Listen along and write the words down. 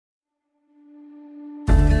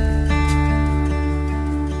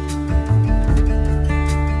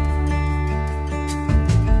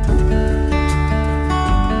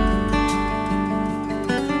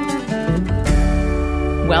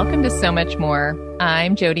So Much More.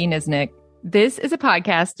 I'm Jody Nisnik. This is a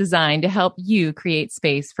podcast designed to help you create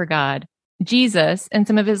space for God. Jesus, in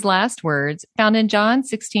some of his last words, found in John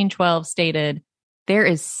 16:12, stated, "There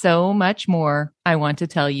is so much more I want to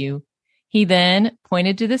tell you." He then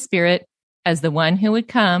pointed to the Spirit as the one who would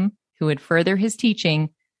come, who would further his teaching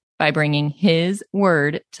by bringing his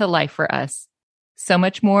word to life for us. So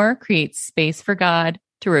Much More creates space for God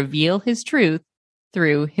to reveal his truth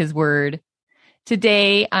through his word.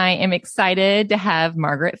 Today, I am excited to have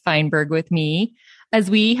Margaret Feinberg with me as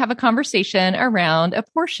we have a conversation around a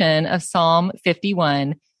portion of Psalm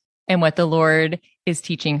 51 and what the Lord is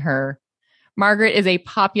teaching her. Margaret is a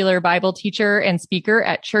popular Bible teacher and speaker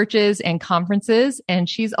at churches and conferences, and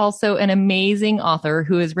she's also an amazing author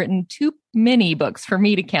who has written too many books for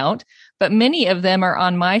me to count, but many of them are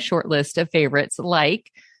on my short list of favorites,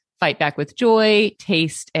 like Fight Back with Joy,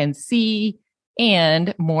 Taste and See,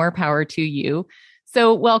 and More Power to You.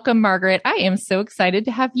 So welcome, Margaret. I am so excited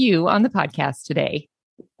to have you on the podcast today.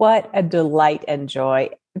 What a delight and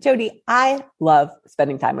joy. Jody, I love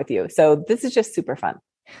spending time with you. So this is just super fun.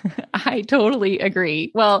 I totally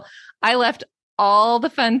agree. Well, I left all the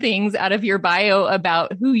fun things out of your bio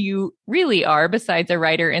about who you really are besides a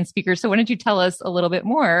writer and speaker. So why don't you tell us a little bit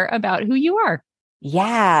more about who you are?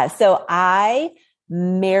 Yeah. So I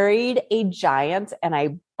married a giant and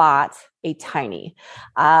I bought a tiny.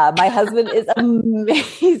 My husband is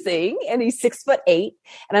amazing and he's 6'8"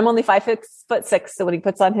 and I'm only 5'6". So when he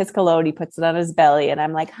puts on his cologne, he puts it on his belly and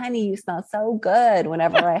I'm like, honey, you smell so good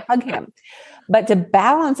whenever I hug him. But to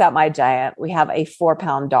balance out my giant, we have a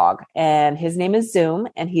 4-pound dog and his name is Zoom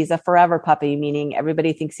and he's a forever puppy, meaning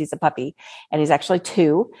everybody thinks he's a puppy and he's actually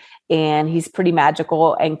 2 and he's pretty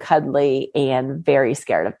magical and cuddly and very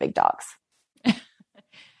scared of big dogs.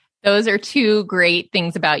 Those are 2 great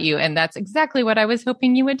things about you. And that's exactly what I was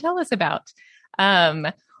hoping you would tell us about.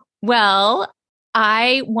 Well,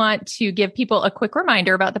 I want to give people a quick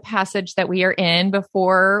reminder about the passage that we are in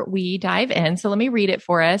before we dive in. So let me read it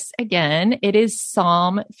for us again. It is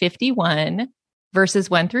Psalm 51, verses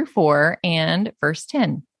 1-4 and verse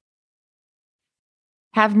 10.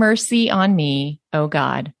 Have mercy on me, O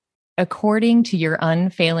God, according to your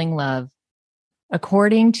unfailing love,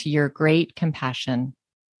 according to your great compassion.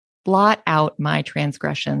 Blot out my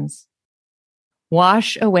transgressions.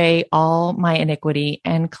 Wash away all my iniquity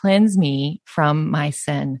and cleanse me from my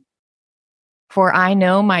sin. For I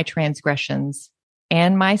know my transgressions,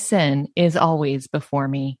 and my sin is always before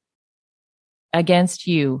me. Against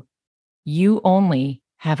you, you only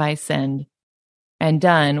have I sinned, and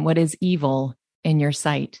done what is evil in your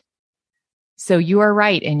sight. So you are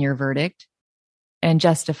right in your verdict, and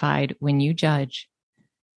justified when you judge.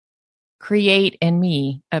 Create in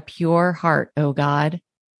me a pure heart, O God,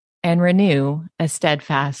 and renew a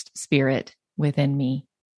steadfast spirit within me.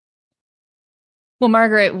 Well,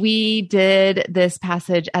 Margaret, we did this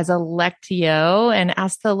passage as a lectio and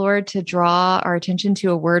asked the Lord to draw our attention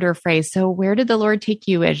to a word or phrase. So where did the Lord take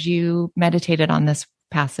you as you meditated on this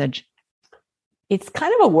passage? It's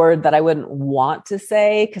kind of a word that I wouldn't want to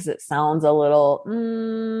say because it sounds a little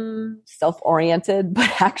self-oriented,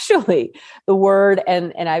 but actually the word,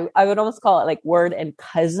 and I would almost call it like word and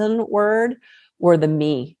cousin word, were the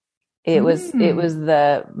me. It was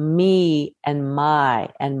the me and my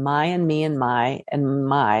and my and me and my and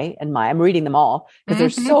my and my. I'm reading them all because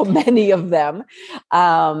there's so many of them.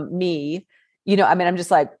 Me. I'm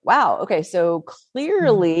just like, wow. Okay. So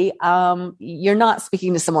clearly, you're not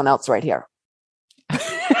speaking to someone else right here.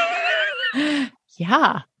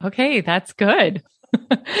 Yeah. Okay. That's good.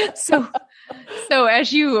 So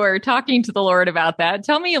as you were talking to the Lord about that,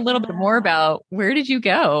 tell me a little bit more about where did you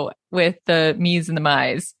go with the me's and the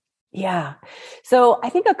my's? Yeah. So I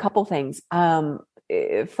think a couple things.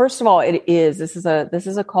 First of all, this is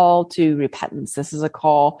a call to repentance. This is a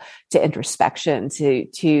call to introspection,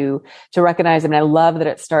 to recognize. I mean, I love that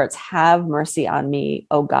it starts, have mercy on me,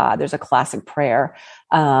 oh God. There's a classic prayer,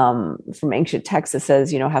 from ancient texts that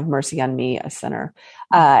says, have mercy on me, a sinner.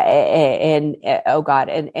 And oh God.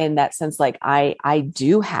 And in that sense, like I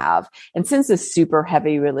do have, and since this super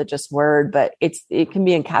heavy religious word, but it can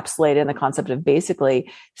be encapsulated in the concept of basically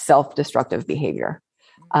self-destructive behavior.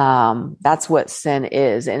 That's what sin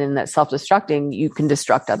is. And in that self-destructing, you can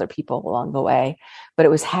destruct other people along the way. But it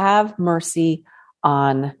was, have mercy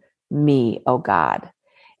on me, oh God.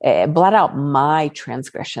 Blot out my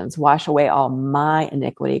transgressions, wash away all my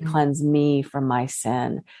iniquity, cleanse me from my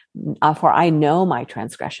sin. For I know my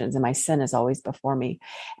transgressions and my sin is always before me.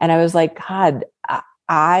 And I was like, God,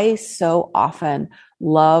 I so often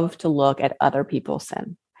love to look at other people's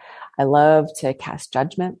sin. I love to cast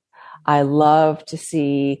judgment. I love to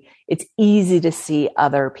see, it's easy to see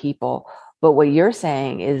other people. But what you're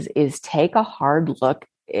saying is take a hard look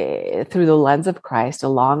through the lens of Christ,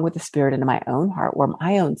 along with the Spirit, into my own heart, where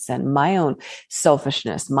my own sin, my own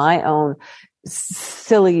selfishness, my own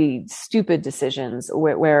silly, stupid decisions,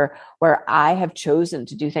 where I have chosen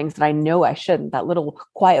to do things that I know I shouldn't. That little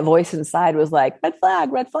quiet voice inside was like, red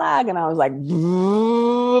flag. And I was like,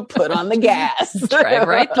 put on the gas. Drive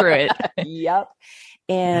right through it. Yep.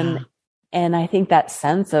 And I think that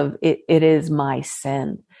sense of it is my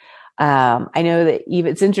sin. I know that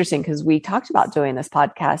even it's interesting because we talked about doing this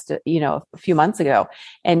podcast, a few months ago,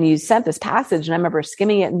 and you sent this passage, and I remember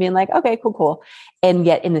skimming it and being like, okay, cool. And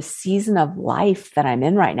yet in the season of life that I'm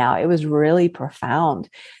in right now, it was really profound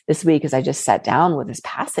this week as I just sat down with this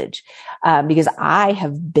passage, because I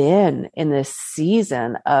have been in this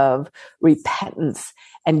season of repentance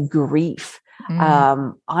and grief.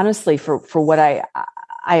 Honestly, for what I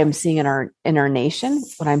am seeing in our nation,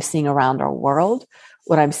 what I'm seeing around our world,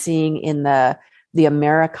 what I'm seeing in the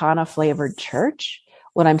Americana flavored church,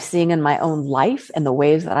 what I'm seeing in my own life and the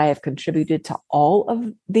ways that I have contributed to all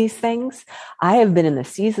of these things. I have been in the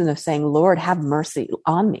season of saying, Lord, have mercy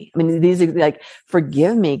on me. I mean, these are like,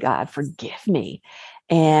 forgive me, God, forgive me.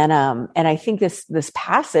 And I think this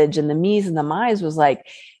passage and the me's and the my's was like,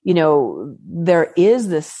 there is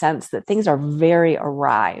this sense that things are very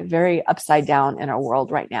awry, very upside down in our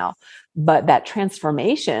world right now. But that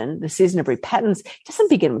transformation, the season of repentance, doesn't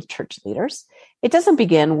begin with church leaders. It doesn't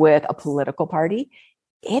begin with a political party.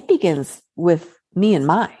 It begins with me and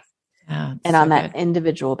my, and so on that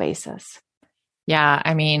individual basis. Yeah.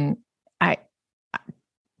 I mean, I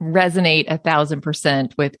resonate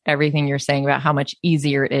 1,000% with everything you're saying about how much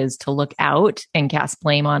easier it is to look out and cast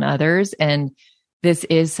blame on others. And this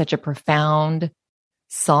is such a profound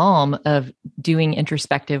psalm of doing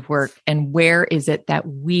introspective work. And where is it that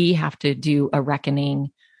we have to do a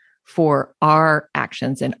reckoning for our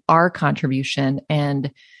actions and our contribution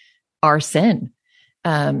and our sin,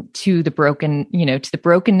 to the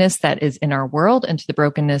brokenness that is in our world and to the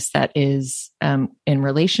brokenness that is, in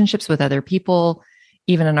relationships with other people,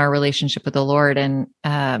 even in our relationship with the Lord. And,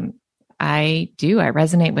 I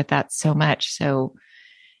resonate with that so much. So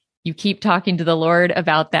you keep talking to the Lord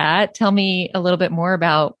about that. Tell me a little bit more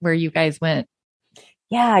about where you guys went.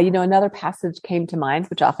 Yeah. Another passage came to mind,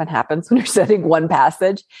 which often happens when you're studying one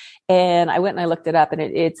passage. And I went and I looked it up, and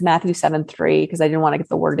it's Matthew 7:3, because I didn't want to get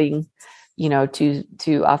the wording,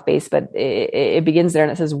 too off base, but it begins there,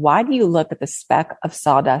 and it says, why do you look at the speck of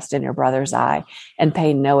sawdust in your brother's eye and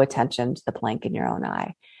pay no attention to the plank in your own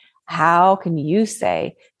eye? How can you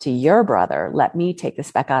say to your brother, let me take the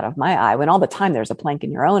speck out of my eye, when all the time there's a plank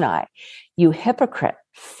in your own eye? You hypocrite,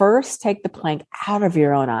 first take the plank out of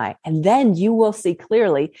your own eye, and then you will see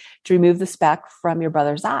clearly to remove the speck from your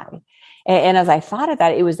brother's eye. And as I thought of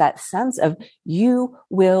that, it was that sense of you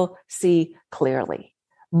will see clearly,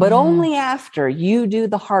 but only after you do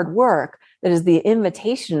the hard work. That is the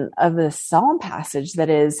invitation of the Psalm passage that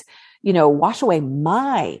is, wash away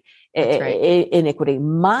my iniquity,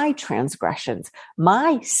 my transgressions,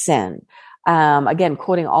 my sin. Again,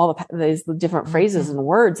 quoting all these different phrases and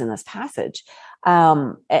words in this passage.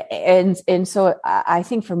 And so I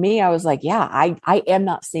think for me, I was like, yeah, I am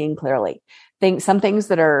not seeing clearly. Some things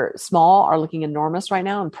that are small are looking enormous right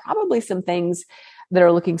now. And probably some things that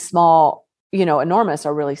are looking small, enormous,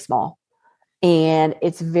 are really small. And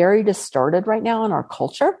it's very distorted right now in our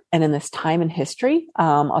culture and in this time in history,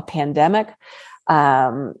 a pandemic,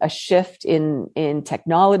 a shift in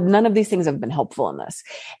technology. None of these things have been helpful in this.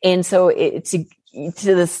 And so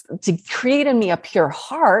to create in me a pure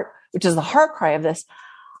heart, which is the heart cry of this,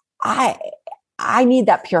 I need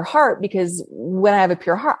that pure heart, because when I have a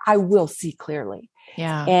pure heart, I will see clearly.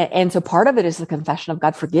 Yeah. And so part of it is the confession of,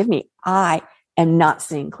 God, forgive me. I am not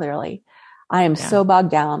seeing clearly. I am so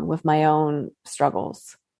bogged down with my own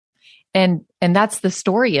struggles. And that's the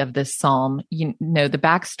story of this Psalm. The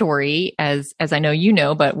backstory, as I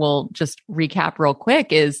know, but we'll just recap real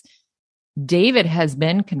quick, is David has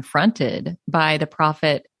been confronted by the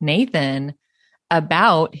prophet Nathan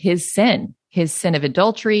about his sin of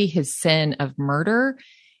adultery, his sin of murder.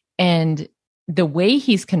 And the way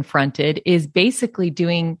he's confronted is basically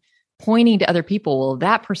pointing to other people. Well,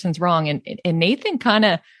 that person's wrong. And Nathan kind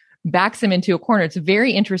of backs him into a corner. It's a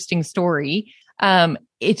very interesting story.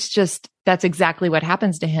 It's just, that's exactly what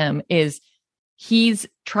happens to him, is he's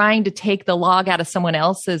trying to take the log out of someone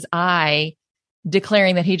else's eye,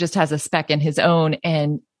 declaring that he just has a speck in his own.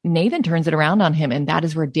 And Nathan turns it around on him. And that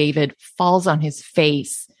is where David falls on his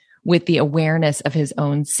face with the awareness of his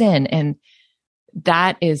own sin. And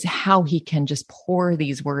that is how he can just pour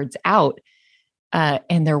these words out.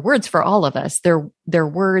 And they're words for all of us. They're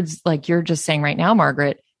words like you're just saying right now,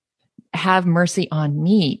 Margaret, have mercy on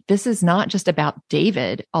me. This is not just about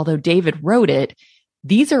David, although David wrote it.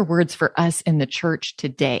 These are words for us in the church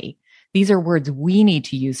today. These are words we need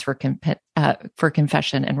to use for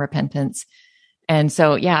confession and repentance. And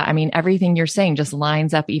so, yeah, I mean, everything you're saying just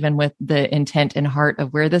lines up even with the intent and heart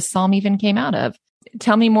of where this psalm even came out of.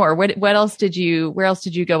 Tell me more. Where else did you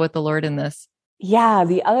go with the Lord in this? Yeah,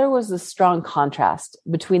 the other was the strong contrast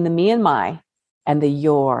between the me and my and the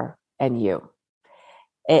your and you.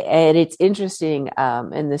 And it's interesting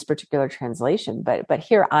in this particular translation, but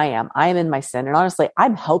here I am in my sin. And honestly,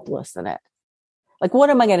 I'm helpless in it. Like,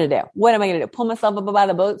 what am I going to do? What am I going to do? Pull myself up by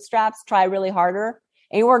the bootstraps, try really harder?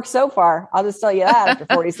 Ain't worked so far. I'll just tell you that after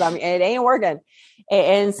 40 something, it ain't working.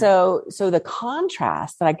 And so the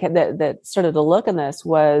contrast that started to look in this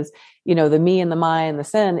was, the me and the my and the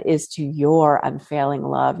sin is to your unfailing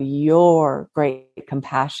love, your great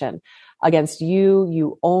compassion. Against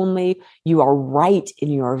you are right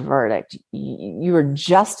in your verdict. You are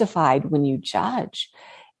justified when you judge.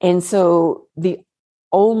 And so the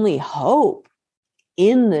only hope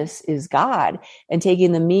in this is God, and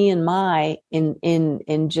taking the me and my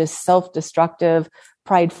in just self-destructive,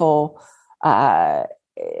 prideful,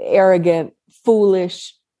 arrogant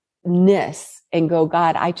foolishness, and go,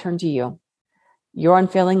 God, I turn to you, your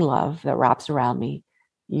unfailing love that wraps around me,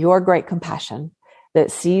 your great compassion that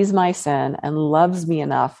sees my sin and loves me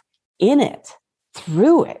enough in it,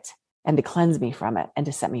 through it, and to cleanse me from it and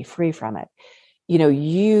to set me free from it.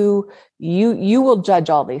 You will judge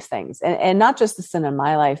all these things, and not just the sin in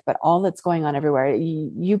my life, but all that's going on everywhere.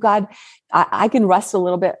 God, I can rest a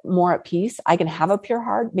little bit more at peace. I can have a pure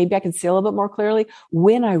heart. Maybe I can see a little bit more clearly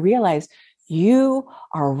when I realize you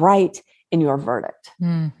are right in your verdict,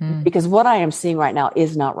 because what I am seeing right now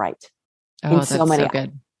is not right. Oh, that's so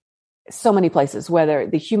good. So many places, whether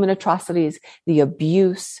the human atrocities, the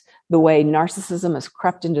abuse, the way narcissism has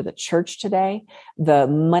crept into the church today, the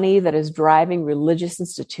money that is driving religious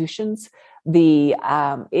institutions,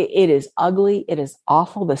 it is ugly. It is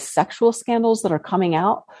awful. The sexual scandals that are coming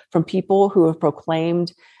out from people who have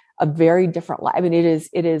proclaimed a very different life. I mean, it is,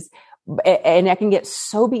 and I can get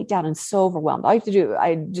so beat down and so overwhelmed. All I have to do,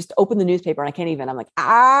 I just open the newspaper and I can't even, I'm like,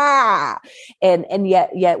 and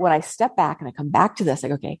yet when I step back and I come back to this,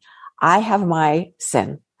 like, okay, I have my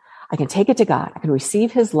sin. I can take it to God. I can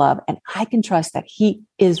receive his love, and I can trust that he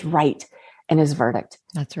is right in his verdict.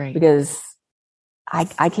 That's right. Because I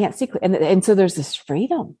can't see. And so there's this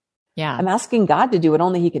freedom. Yeah. I'm asking God to do what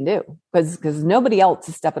only he can do, because nobody else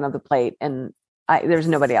is stepping up the plate, and there's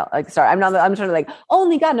nobody else. I'm trying to like,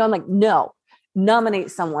 only God. No, I'm like, no, nominate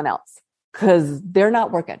someone else, because they're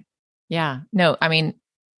not working. Yeah. No, I mean,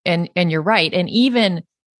 and you're right. And even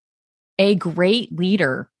a great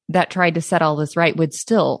leader that tried to set all this right would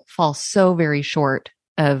still fall so very short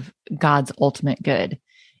of God's ultimate good.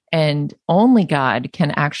 And only God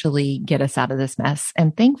can actually get us out of this mess.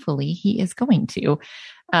 And thankfully, he is going to.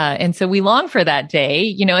 And so we long for that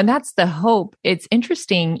day, and that's the hope. It's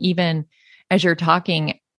interesting, even as you're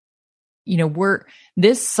talking,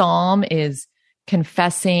 this psalm is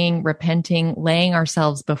confessing, repenting, laying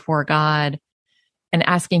ourselves before God and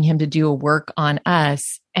asking him to do a work on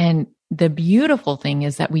us. And the beautiful thing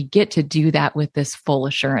is that we get to do that with this full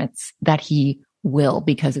assurance that he will,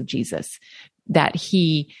 because of Jesus, that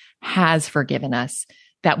he has forgiven us,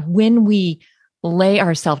 that when we lay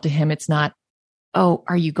ourselves to him, it's not, oh,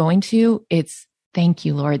 are you going to? It's thank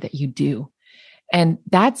you, Lord, that you do. And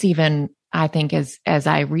that's even, I think, as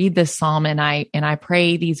I read this psalm and I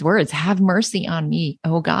pray these words, have mercy on me,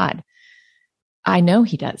 oh God, I know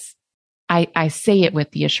he does. I say it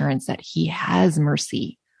with the assurance that he has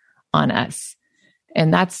mercy on us.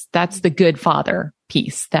 And that's the good father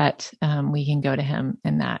piece that we can go to him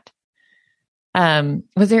in that.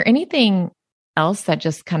 Was there anything else that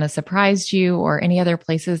just kind of surprised you, or any other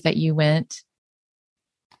places that you went?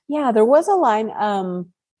 Yeah, there was a line.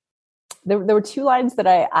 There were two lines that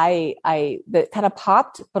that kind of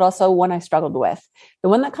popped, but also one I struggled with. The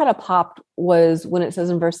one that kind of popped was when it says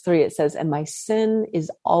in verse 3, it says, and my sin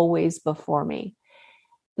is always before me.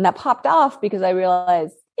 And that popped off because I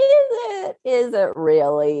realized, is it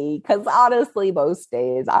really? Because honestly, most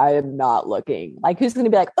days I am not looking. Like, who's going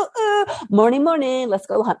to be like, morning, let's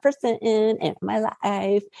go hunt for sin in my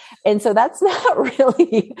life. And so that's not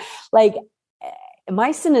really like,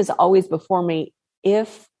 my sin is always before me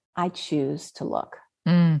if I choose to look.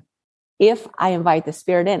 if I invite the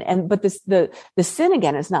Spirit in. But the sin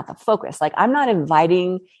again is not the focus. Like I'm not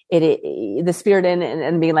inviting the Spirit in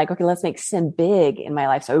and being like, okay, let's make sin big in my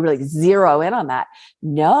life. So I really zero in on that.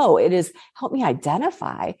 No, it is help me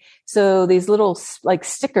identify. So these little like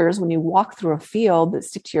stickers, when you walk through a field that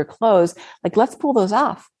stick to your clothes, like let's pull those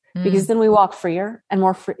off. Because then we walk freer and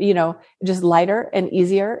more free, just lighter and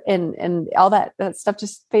easier and all that stuff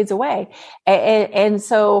just fades away. And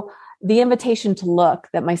so the invitation to look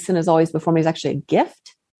that my sin is always before me is actually a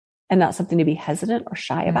gift and not something to be hesitant or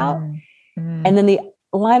shy about. And then the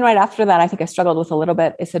line right after that, I think I struggled with a little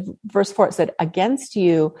bit. It said, verse 4, it said, against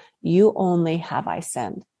you only have I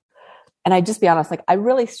sinned. And I just be honest, like I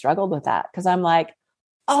really struggled with that because I'm like,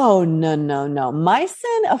 oh, no. My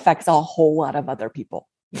sin affects a whole lot of other people.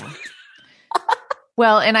 Yeah.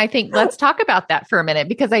 Well, and I think let's talk about that for a minute,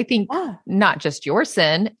 because I think not just your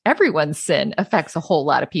sin, everyone's sin affects a whole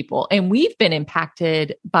lot of people. And we've been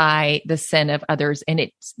impacted by the sin of others, and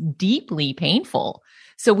it's deeply painful.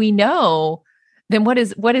 So we know, then what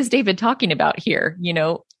is David talking about here?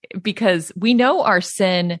 Because we know our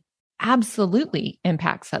sin absolutely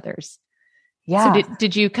impacts others. Yeah. So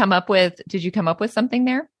did you come up with something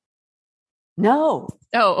there? No.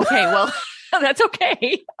 Oh, okay. Well, that's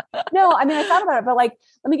okay. No, I mean, I thought about it, but like,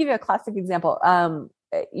 let me give you a classic example. I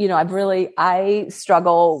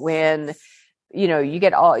struggle when, you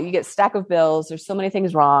get stack of bills. There's so many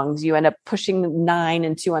things wrong. You end up pushing 9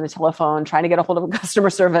 and 2 on the telephone, trying to get a hold of a customer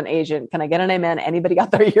service agent. Can I get an amen? Anybody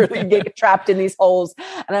out there here that get trapped in these holes?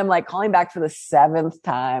 And I'm like calling back for the 7th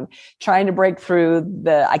time, trying to break through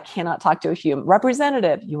I cannot talk to a human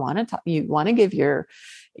representative. You want to give your,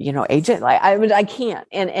 agent, like, I can't.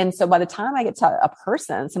 And so by the time I get to a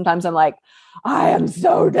person, sometimes I'm like, I am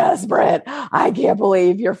so desperate. I can't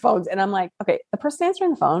believe your phones. And I'm like, okay, the person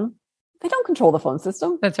answering the phone, they don't control the phone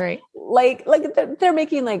system. That's right. Like they're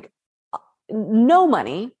making like no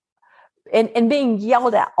money and being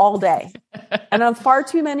yelled at all day. And on far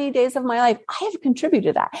too many days of my life, I have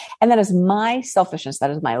contributed to that. And that is my selfishness.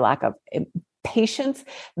 That is my lack of patience.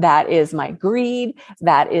 That is my greed.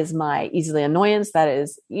 That is my easily annoyance. That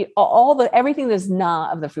is everything that is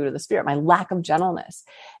not of the fruit of the Spirit, my lack of gentleness.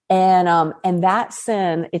 And that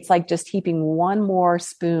sin, it's like just heaping one more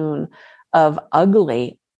spoon of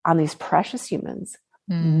ugly on these precious humans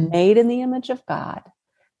made in the image of God,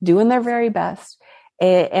 doing their very best.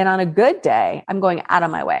 And on a good day, I'm going out of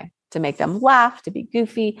my way to make them laugh, to be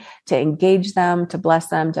goofy, to engage them, to bless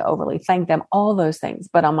them, to overly thank them, all those things.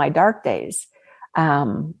 But on my dark days,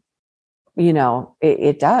 it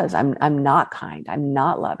does. I'm not kind. I'm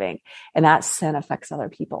not loving. And that sin affects other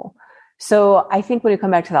people. So I think when you come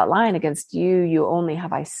back to that line, against you only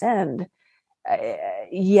have I sinned.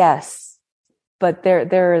 Yes. But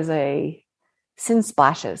there is a sin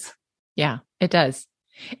splashes. Yeah, it does.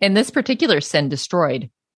 And this particular sin destroyed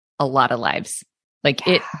a lot of lives. Like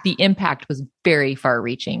the impact was very far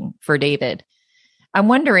reaching for David. I'm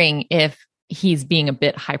wondering if he's being a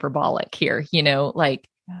bit hyperbolic here,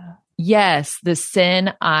 yes, the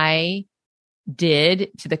sin I did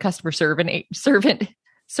to the customer service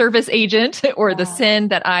agent or the sin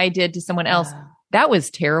that I did to someone else, that was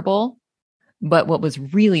terrible. But what was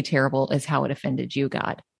really terrible is how it offended you,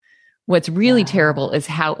 God. What's really terrible is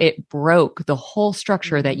how it broke the whole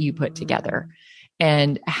structure that you put together,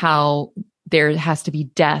 and how there has to be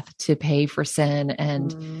death to pay for sin.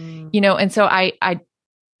 And, and so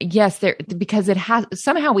because it has,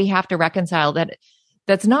 somehow we have to reconcile that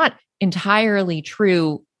that's not entirely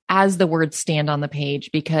true as the words stand on the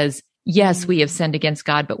page, because yes, we have sinned against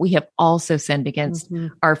God, but we have also sinned against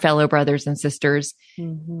our fellow brothers and sisters.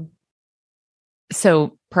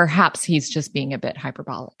 So perhaps he's just being a bit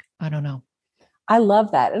hyperbolic. I don't know. I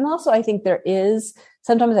love that. And also I think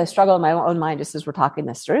sometimes I struggle in my own mind, just as we're talking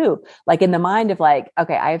this through, like in the mind of like,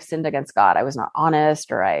 okay, I have sinned against God. I was not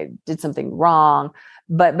honest, or I did something wrong.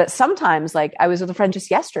 But sometimes, like, I was with a friend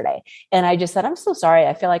just yesterday and I just said, I'm so sorry.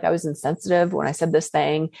 I feel like I was insensitive when I said this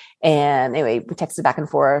thing. And anyway, we texted back and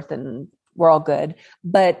forth and we're all good.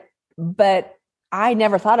 But I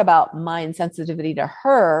never thought about my insensitivity to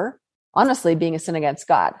her, honestly, being a sin against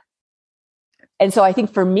God. And so I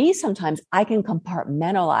think for me, sometimes I can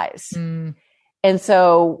compartmentalize. And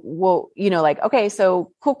so, okay,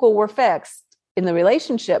 so cool, we're fixed in the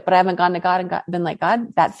relationship, but I haven't gone to God and been like,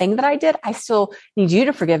 God, that thing that I did, I still need you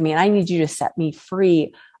to forgive me. And I need you to set me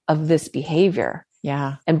free of this behavior.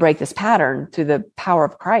 Yeah. And break this pattern through the power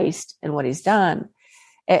of Christ and what he's done.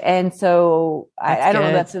 And so I don't know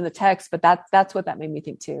if that's in the text, but that's what that made me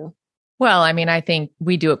think too. Well, I mean, I think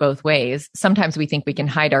we do it both ways. Sometimes we think we can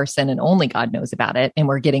hide our sin and only God knows about it, and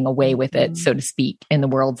we're getting away with it, so to speak, in the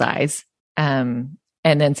world's eyes.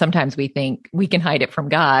 And then sometimes we think we can hide it from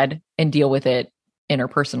God and deal with it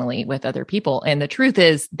interpersonally with other people. And the truth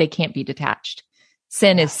is they can't be detached.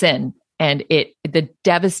 Sin is sin, and the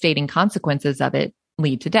devastating consequences of it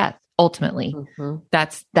lead to death. Ultimately,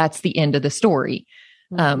 that's the end of the story.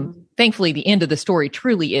 Thankfully, the end of the story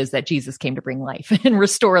truly is that Jesus came to bring life and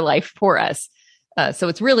restore life for us. So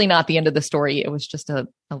it's really not the end of the story. It was just a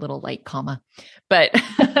little light comma, but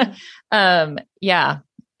yeah.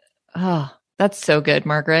 Oh, that's so good,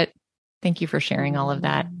 Margaret. Thank you for sharing all of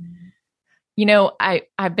that. You know,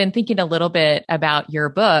 I've been thinking a little bit about your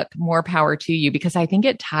book, More Power to You, because I think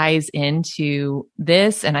it ties into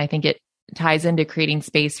this, and I think it ties into creating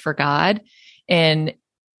space for God. And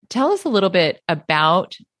tell us a little bit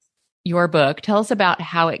about your book. Tell us about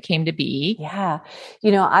how it came to be. Yeah.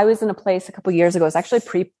 You know, I was in a place a couple of years ago. It's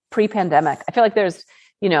actually pre-pandemic. I feel like there's,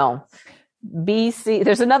 you know, BC,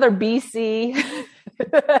 there's another BC.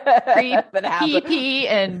 PP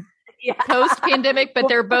and post-pandemic, but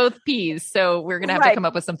they're both P's. So we're going to have to come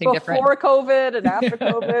up with something different. Before COVID and after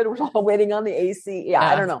COVID, we're all waiting on the AC. Yeah,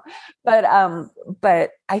 I don't know. But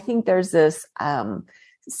I think there's this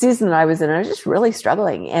season that I was in, I was just really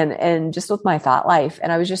struggling and just with my thought life.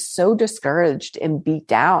 And I was just so discouraged and beat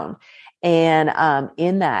down. And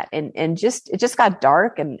in that, and it just got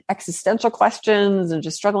dark and existential questions and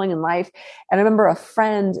just struggling in life. And I remember a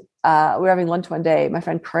friend, we were having lunch one day, my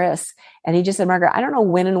friend Chris, and he just said, Margaret, I don't know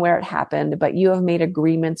when and where it happened, but you have made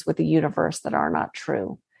agreements with the universe that are not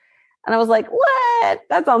true. And I was like, what?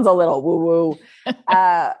 That sounds a little woo woo.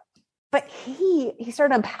 But he started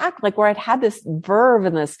to unpack like where I'd had this verve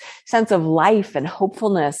and this sense of life and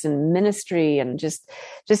hopefulness and ministry and just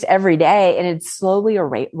every day. And it slowly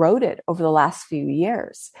eroded over the last few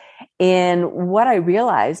years. And what I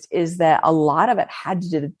realized is that a lot of it had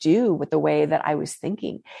to do with the way that I was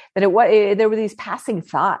thinking, that there were these passing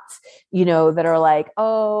thoughts, you know, that are like,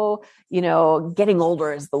 oh, you know, getting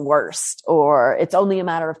older is the worst, or it's only a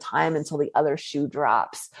matter of time until the other shoe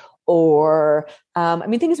drops. Or, I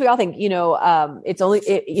mean, things we all think, you know, it's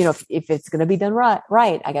only, you know, if it's going to be done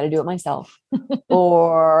right, I got to do it myself,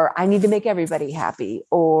 or I need to make everybody happy,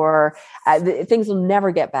 or things will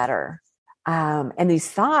never get better. And these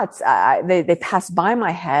thoughts, they passed by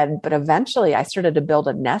my head, but eventually I started to build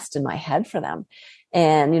a nest in my head for them.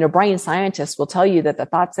 And, you know, brain scientists will tell you that the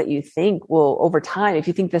thoughts that you think will, over time, if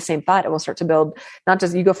you think the same thought, it will start to build, not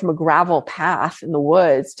just you go from a gravel path in the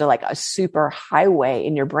woods to like a super highway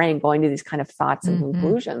in your brain, going to these kind of thoughts and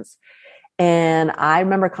conclusions. And I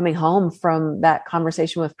remember coming home from that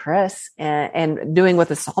conversation with Chris and doing what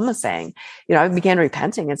the psalm is saying. You know, I began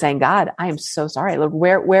repenting and saying, God, I am so sorry. Like,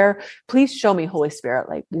 where, please show me, Holy Spirit,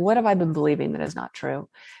 like, what have I been believing that is not true?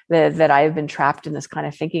 That I have been trapped in this kind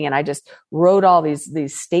of thinking. And I just wrote all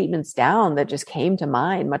these statements down that just came to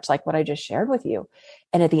mind, much like what I just shared with you.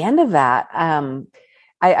 And at the end of that,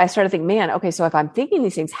 I started thinking, man, okay, so if I'm thinking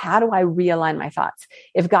these things, how do I realign my thoughts?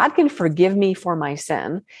 If God can forgive me for my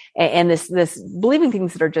sin and this believing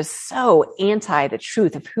things that are just so anti the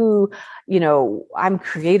truth of who, you know, I'm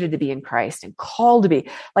created to be in Christ and called to be,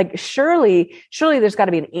 like, surely there's got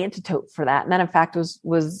to be an antidote for that. And that in fact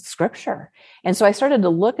was scripture. And so I started to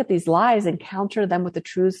look at these lies and counter them with the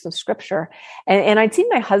truths of scripture. And I'd seen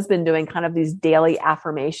my husband doing kind of these daily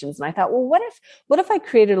affirmations. And I thought, well, what if I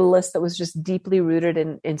created a list that was just deeply rooted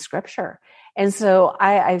in scripture? And so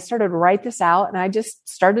I started to write this out, and I just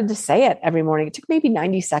started to say it every morning. It took maybe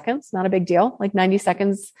 90 seconds, not a big deal. Like 90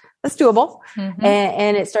 seconds, that's doable.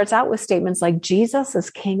 And it starts out with statements like, Jesus is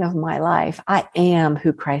King of my life. I am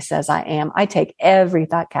who Christ says I am. I take every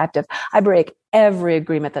thought captive. I break every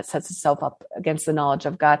agreement that sets itself up against the knowledge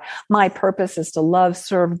of God. My purpose is to love,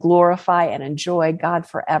 serve, glorify, and enjoy God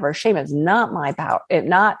forever. Shame is not my power,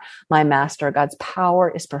 not my master. God's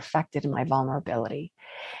power is perfected in my vulnerability.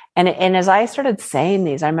 And as I started saying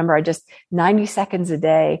these, I remember 90 seconds a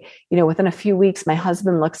day, you know, within a few weeks, my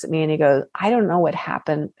husband looks at me and he goes, I don't know what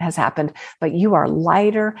has happened, but you are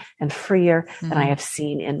lighter and freer than I have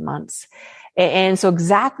seen in months. And so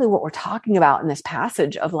exactly what we're talking about in this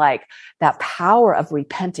passage of like that power of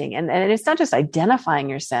repenting. And it's not just identifying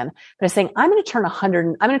your sin, but it's saying, I'm going to turn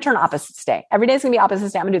opposites day. Every day is going to be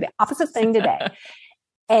opposite day. I'm going to do the opposite thing today.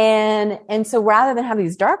 And so rather than have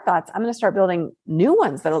these dark thoughts, I'm going to start building new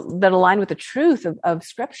ones that align with the truth of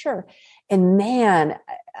scripture. And man,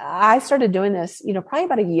 I started doing this, you know, probably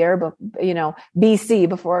about a year, but, you know, BC,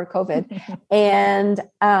 before COVID. And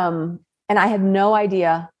I had no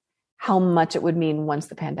idea how much it would mean once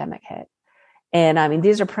the pandemic hit. And I mean,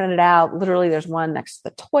 these are printed out. Literally, there's one next to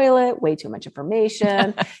the toilet, way too much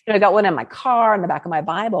information. You know, I got one in my car, in the back of my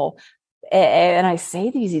Bible. And I say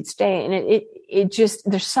these each day, and it just,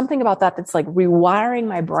 there's something about that that's like rewiring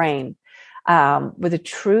my brain with the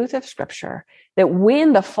truth of Scripture, that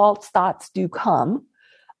when the false thoughts do come,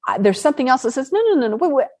 there's something else that says, no,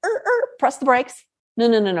 wait, press the brakes.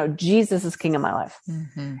 No. Jesus is king of my life.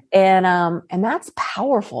 Mm-hmm. And that's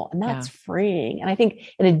powerful, and that's freeing. And I think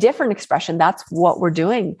in a different expression, that's what we're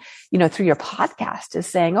doing, through your podcast, is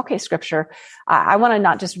saying, okay, Scripture, I want to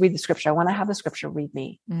not just read the Scripture. I want to have the Scripture read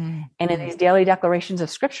me. Mm-hmm. And in these daily declarations of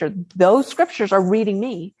Scripture, those Scriptures are reading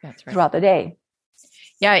me throughout the day.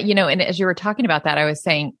 Yeah. And as you were talking about that, I was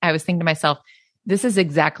thinking to myself, this is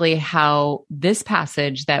exactly how this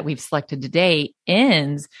passage that we've selected today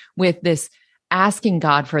ends, with this asking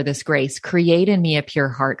God for this grace. Create in me a pure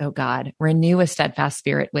heart, O God, renew a steadfast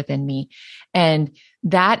spirit within me. And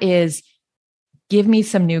that is, give me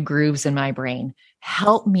some new grooves in my brain.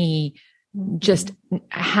 Help me just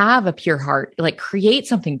have a pure heart, like create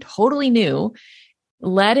something totally new.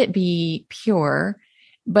 Let it be pure.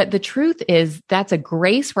 But the truth is, that's a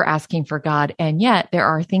grace we're asking for God. And yet there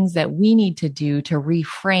are things that we need to do to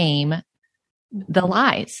reframe the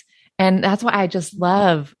lies. And that's why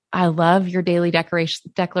I love your daily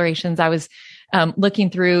declarations. I was looking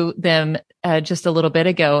through them just a little bit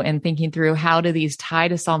ago and thinking through, how do these tie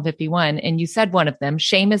to Psalm 51? And you said one of them,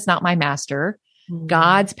 shame is not my master. Mm-hmm.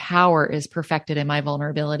 God's power is perfected in my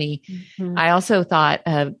vulnerability. Mm-hmm. I also thought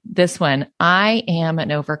of this one. I am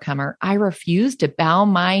an overcomer. I refuse to bow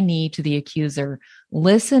my knee to the accuser,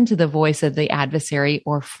 listen to the voice of the adversary,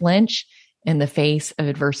 or flinch in the face of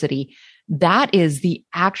adversity. That is the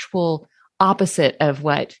actual opposite of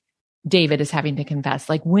what David is having to confess.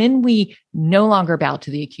 Like, when we no longer bow to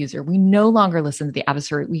the accuser, we no longer listen to the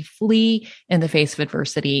adversary, we flee in the face of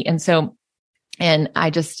adversity. And so,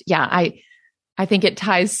 I think it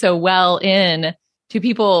ties so well in to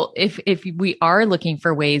people if we are looking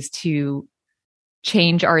for ways to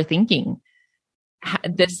change our thinking.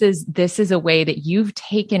 This is a way that you've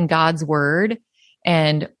taken God's word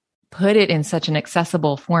and put it in such an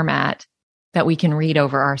accessible format that we can read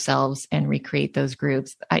over ourselves and recreate those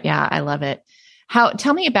groups. I love it.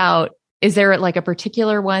 Tell me about, is there like a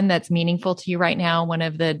particular one that's meaningful to you right now? One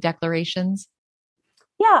of the declarations?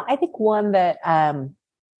 Yeah, I think one that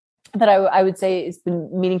I would say has been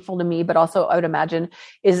meaningful to me, but also I would imagine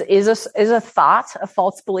is a thought, a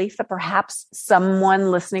false belief that perhaps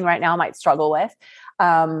someone listening right now might struggle with,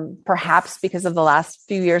 perhaps because of the last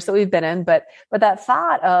few years that we've been in, but that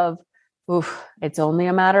thought of, it's only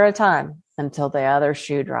a matter of time until the other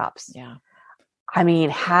shoe drops. Yeah. I mean,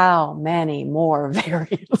 how many more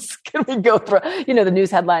variants can we go through? The news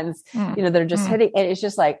headlines, that are just hitting. And it's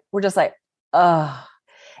just like, we're just like, ugh.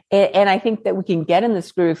 And I think that we can get in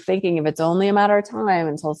this groove thinking if it's only a matter of time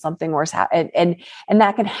until something worse happens. And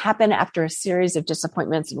that can happen after a series of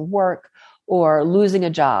disappointments in work, or losing a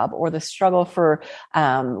job, or the struggle for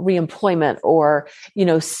reemployment, or,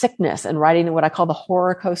 sickness, and riding what I call the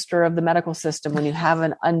roller coaster of the medical system when you have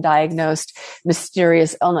an undiagnosed,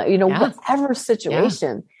 mysterious illness, whatever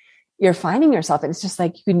situation you're finding yourself in. It's just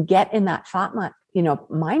like, you can get in that thought,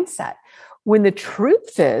 mindset, when the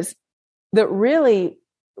truth is that really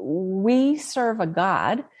we serve a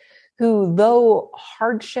God who, though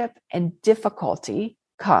hardship and difficulty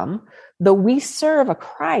come, though we serve a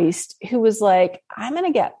Christ who was like, I'm going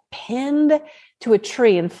to get pinned to a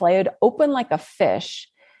tree and flayed open like a fish,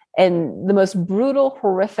 and the most brutal,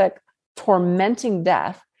 horrific, tormenting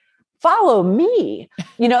death. Follow me,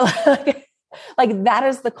 like that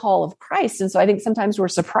is the call of Christ. And so I think sometimes we're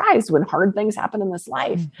surprised when hard things happen in this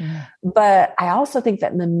life. Mm-hmm. But I also think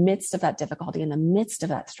that in the midst of that difficulty, in the midst of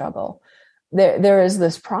that struggle, there is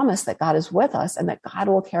this promise that God is with us and that God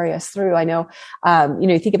will carry us through. I know,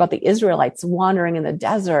 you think about the Israelites wandering in the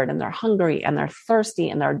desert, and they're hungry and they're thirsty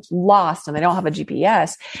and they're lost and they don't have a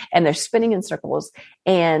GPS and they're spinning in circles,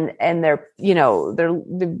 and they've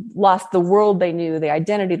lost the world they knew, the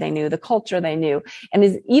identity they knew, the culture they knew.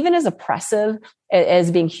 And even as oppressive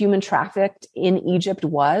as being human trafficked in Egypt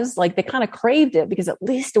was, like, they kind of craved it because at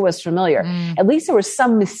least it was familiar. At least there was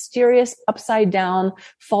some mysterious upside down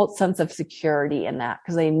false sense of security in that,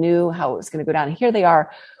 because they knew how it was going to go down. And here they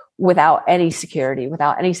are without any security,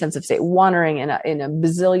 without any sense of state, wandering in a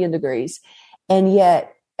bazillion degrees. And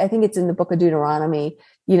yet, I think it's in the book of Deuteronomy,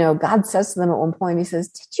 God says to them at one point, he says,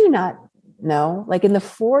 did you not know, like, in the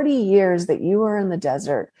 40 years that you were in the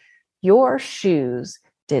desert, your shoes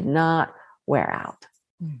did not wear out.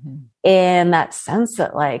 Mm-hmm. And that sense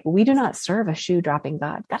that, like, we do not serve a shoe dropping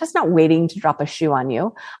God. God is not waiting to drop a shoe on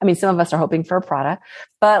you. I mean, some of us are hoping for a Prada,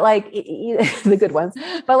 but like the good ones,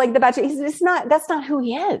 but like the bad, that's not who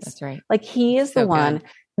he is. That's right. Like, he is the one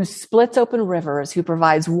who splits open rivers, who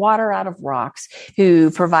provides water out of rocks, who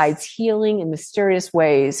provides healing in mysterious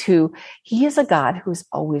ways, he is a God who's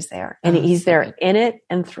always there, and he's there in it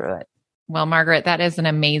and through it. Well, Margaret, that is an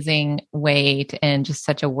amazing way to end just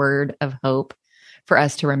such a word of hope for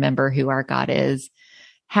us to remember who our God is.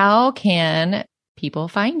 How can people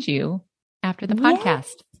find you after the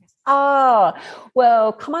podcast? Oh,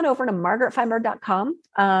 well, come on over to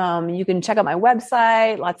margaretfeinberg.com. You can check out my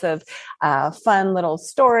website, lots of fun little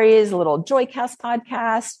stories, a little Joycast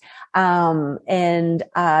podcast. And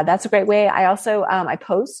that's a great way. I also, I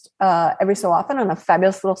post every so often on a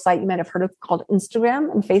fabulous little site you might have heard of called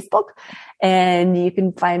Instagram and Facebook. And you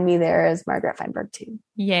can find me there as Margaret Feinberg too.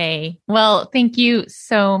 Yay. Well, thank you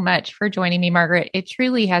so much for joining me, Margaret. It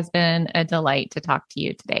truly has been a delight to talk to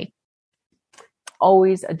you today.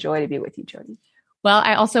 Always a joy to be with you, Jody. Well,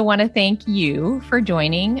 I also want to thank you for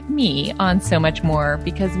joining me on So Much More,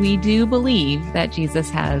 because we do believe that Jesus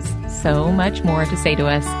has so much more to say to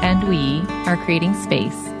us, and we are creating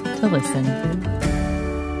space to listen.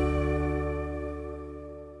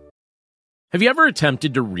 Have you ever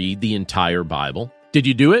attempted to read the entire Bible? Did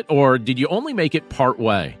you do it, or did you only make it part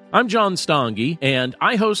way? I'm John Stange, and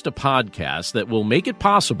I host a podcast that will make it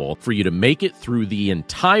possible for you to make it through the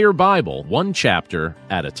entire Bible, one chapter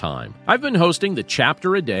at a time. I've been hosting the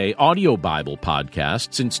Chapter a Day audio Bible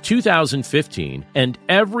podcast since 2015, and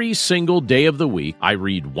every single day of the week, I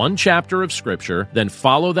read one chapter of Scripture, then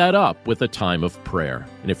follow that up with a time of prayer.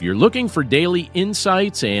 And if you're looking for daily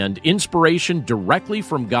insights and inspiration directly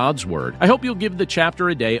from God's Word, I hope you'll give the Chapter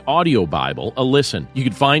a Day audio Bible a listen. You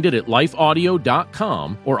can find it at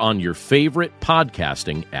lifeaudio.com or on your favorite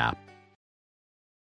podcasting app.